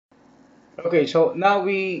Okay, so now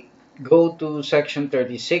we go to section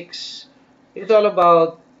 36. It's all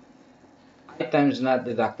about items not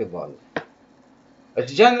deductible. As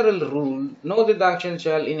a general rule, no deduction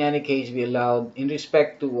shall in any case be allowed in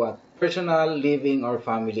respect to what? Personal, living, or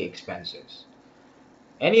family expenses.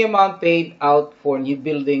 Any amount paid out for new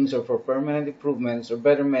buildings or for permanent improvements or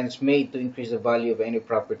betterments made to increase the value of any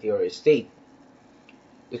property or estate.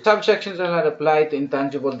 The subsections are not applied to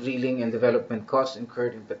intangible drilling and development costs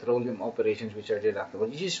incurred in petroleum operations which are deductible.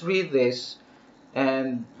 You just read this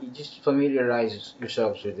and you just familiarize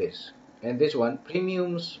yourselves with this. And this one,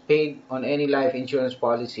 premiums paid on any life insurance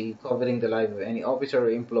policy covering the life of any officer or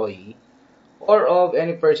employee or of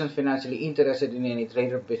any person financially interested in any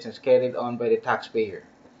trade or business carried on by the taxpayer,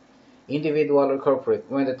 individual or corporate,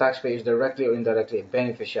 when the taxpayer is directly or indirectly a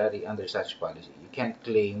beneficiary under such policy. You can't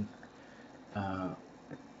claim uh,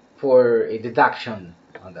 for a deduction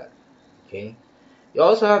on that. Okay. You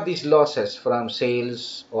also have these losses from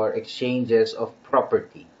sales or exchanges of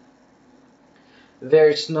property.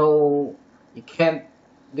 There's no, you can't,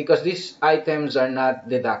 because these items are not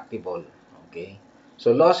deductible. Okay.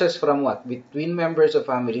 So losses from what? Between members of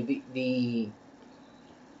family, the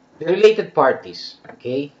related parties.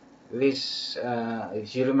 Okay. This,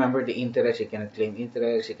 if you remember the interest, you cannot claim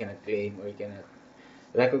interest, you cannot claim or you cannot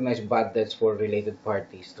recognize bad debts for related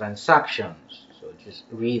parties. Transactions. So just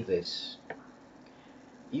read this.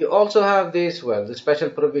 You also have this, well, the special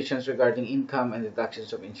provisions regarding income and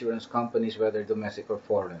deductions of insurance companies, whether domestic or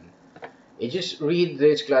foreign. You just read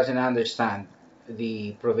this class and understand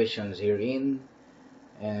the provisions herein.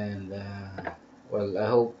 And, well, I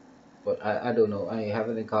hope, but I don't know. I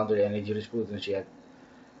haven't encountered any jurisprudence yet.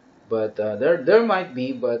 But there might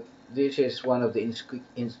be, but this is one of the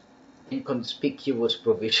inconspicuous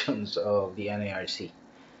provisions of the NIRC.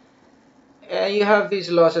 You have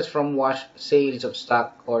these losses from wash sales of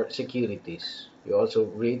stock or securities. You also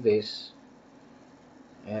read this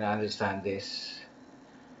and understand this.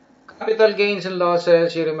 Capital gains and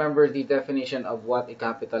losses, you remember the definition of what a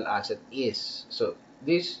capital asset is. So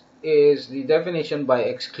this is the definition by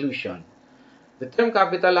exclusion. The term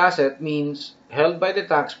capital asset means held by the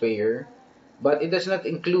taxpayer, but it does not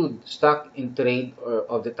include stock in trade or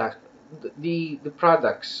of the tax the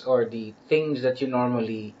products or the things that you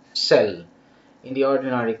normally sell in the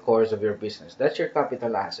ordinary course of your business. That's your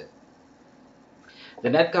capital asset. The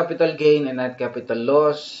net capital gain and net capital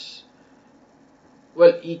loss,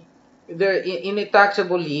 well, there in a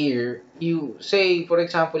taxable year, you say, for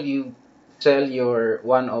example, you sell your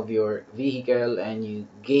one of your vehicle and you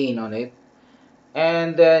gain on it,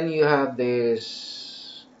 and then you have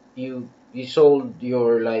this, you sold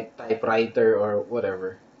your like typewriter or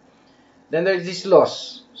whatever. Then there's this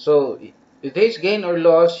loss. So if there's gain or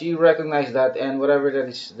loss, you recognize that, and whatever that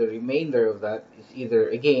is, the remainder of that is either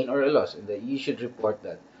a gain or a loss, and that you should report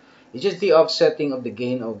that. It's just the offsetting of the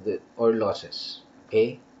gain of the or losses.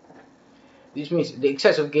 Okay, this means the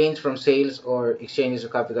excess of gains from sales or exchanges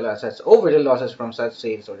of capital assets over the losses from such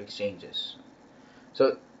sales or exchanges.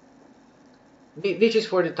 So this is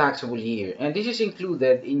for the taxable year, and this is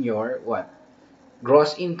included in your what?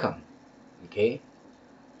 Gross income. Okay,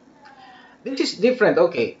 this is different.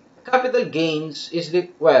 Okay, capital gains is the,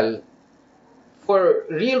 well, for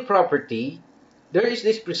real property, there is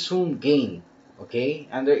this presumed gain, okay?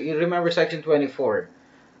 And there, you remember section 24,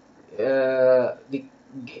 the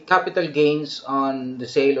capital gains on the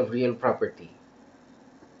sale of real property.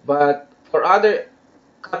 But for other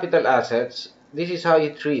capital assets, this is how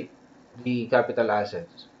you treat the capital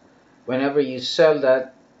assets. Whenever you sell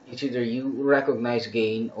that, it's either you recognize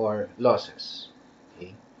gain or losses,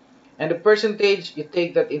 okay? And the percentage, you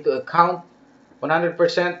take that into account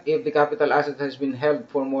 100% if the capital asset has been held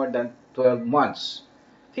for more than 12 months.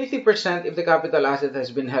 50% if the capital asset has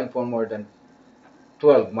been held for more than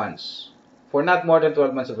 12 months. For not more than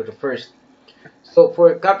 12 months over the first. So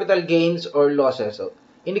for capital gains or losses, so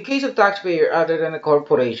in the case of taxpayer other than a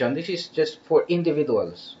corporation, this is just for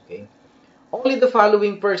individuals. Okay. Only the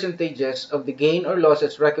following percentages of the gain or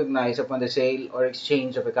losses recognized upon the sale or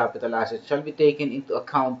exchange of a capital asset shall be taken into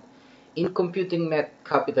account in computing net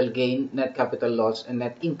capital gain, net capital loss, and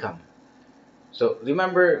net income. So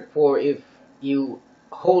remember, for if you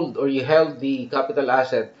hold or you held the capital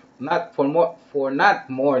asset not for not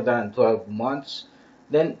more than 12 months,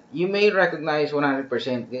 then you may recognize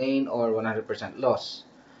 100% gain or 100% loss.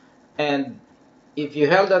 And if you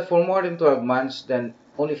held that for more than 12 months, then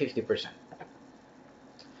only 50%.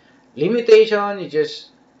 Limitation, you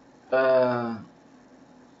just uh,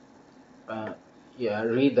 uh, yeah,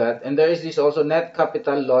 read that. And there is this also net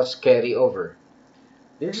capital loss carryover.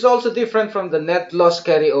 This is also different from the net loss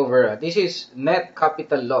carryover. This is net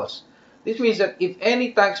capital loss. This means that if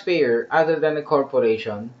any taxpayer other than a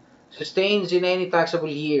corporation sustains in any taxable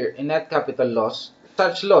year a net capital loss,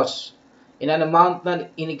 such loss in an amount not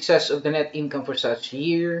in excess of the net income for such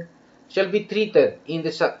year shall be treated in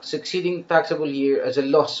the succeeding taxable year as a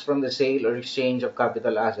loss from the sale or exchange of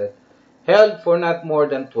capital asset held for not more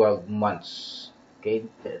than 12 months. Okay,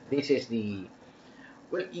 this is the,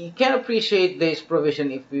 well, you can appreciate this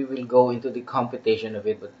provision if we will go into the computation of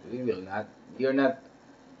it, but we will not. You're not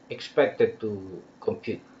expected to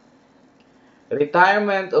compute.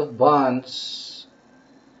 Retirement of bonds.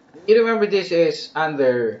 You remember this is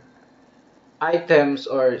under items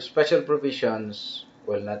or special provisions.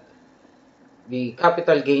 Well, not the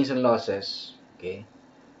capital gains and losses. Okay.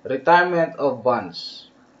 Retirement of bonds.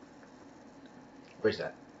 Where's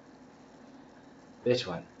that? This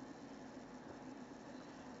one.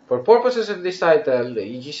 For purposes of this title,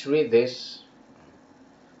 you just read this.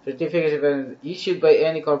 Certificates issued by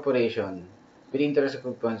any corporation with interest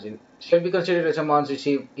accrued funds shall be considered as amounts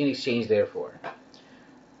received in exchange therefore.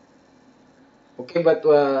 Okay, but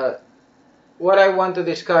what I want to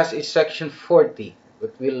discuss is section 40,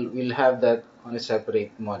 but we'll have that on a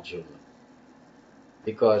separate module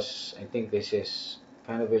because I think this is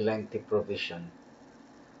kind of a lengthy provision.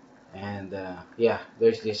 And yeah,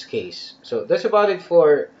 there's this case. So that's about it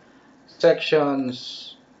for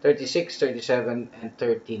sections 36, 37, and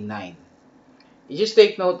 39. You just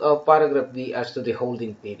take note of paragraph B as to the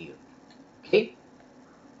holding period. Okay?